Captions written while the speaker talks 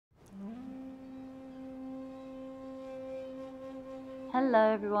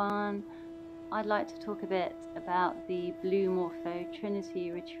Hello everyone, I'd like to talk a bit about the Blue Morpho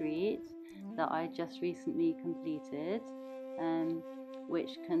Triniti Retreat that I just recently completed, which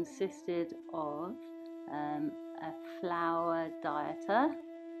consisted of a flower dieter,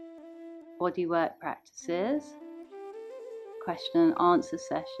 bodywork practices, question and answer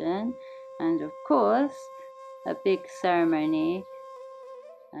session, and of course a big ceremony,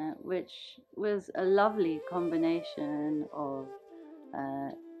 which was a lovely combination of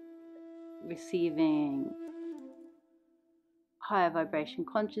receiving higher vibration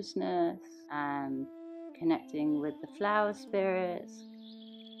consciousness and connecting with the flower spirits,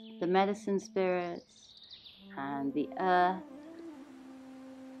 the medicine spirits, and the earth,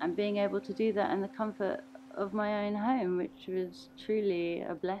 and being able to do that in the comfort of my own home, which was truly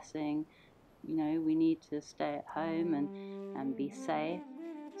a blessing. You know, we need to stay at home and be safe.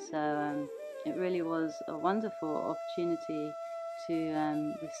 So it really was a wonderful opportunity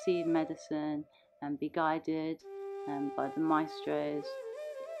to receive medicine and be guided by the maestros,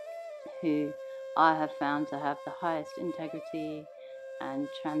 who I have found to have the highest integrity and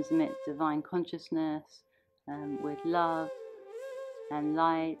transmit divine consciousness with love and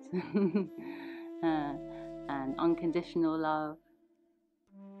light and unconditional love.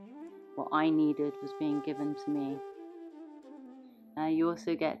 What I needed was being given to me. You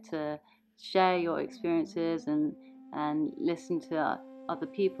also get to share your experiences and listen to other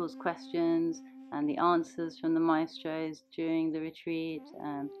people's questions and the answers from the maestros during the retreat.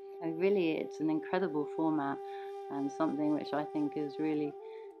 Really, it's an incredible format and something which I think is really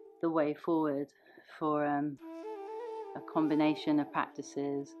the way forward for a combination of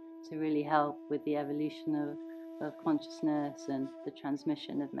practices to really help with the evolution of consciousness and the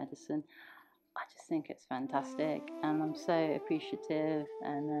transmission of medicine. I just think it's fantastic, and I'm so appreciative,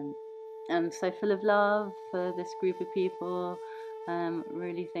 and I'm so full of love for this group of people.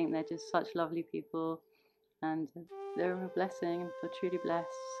 Really think they're just such lovely people, and they're a blessing, and feel truly blessed.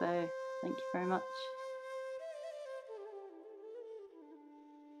 So thank you very much.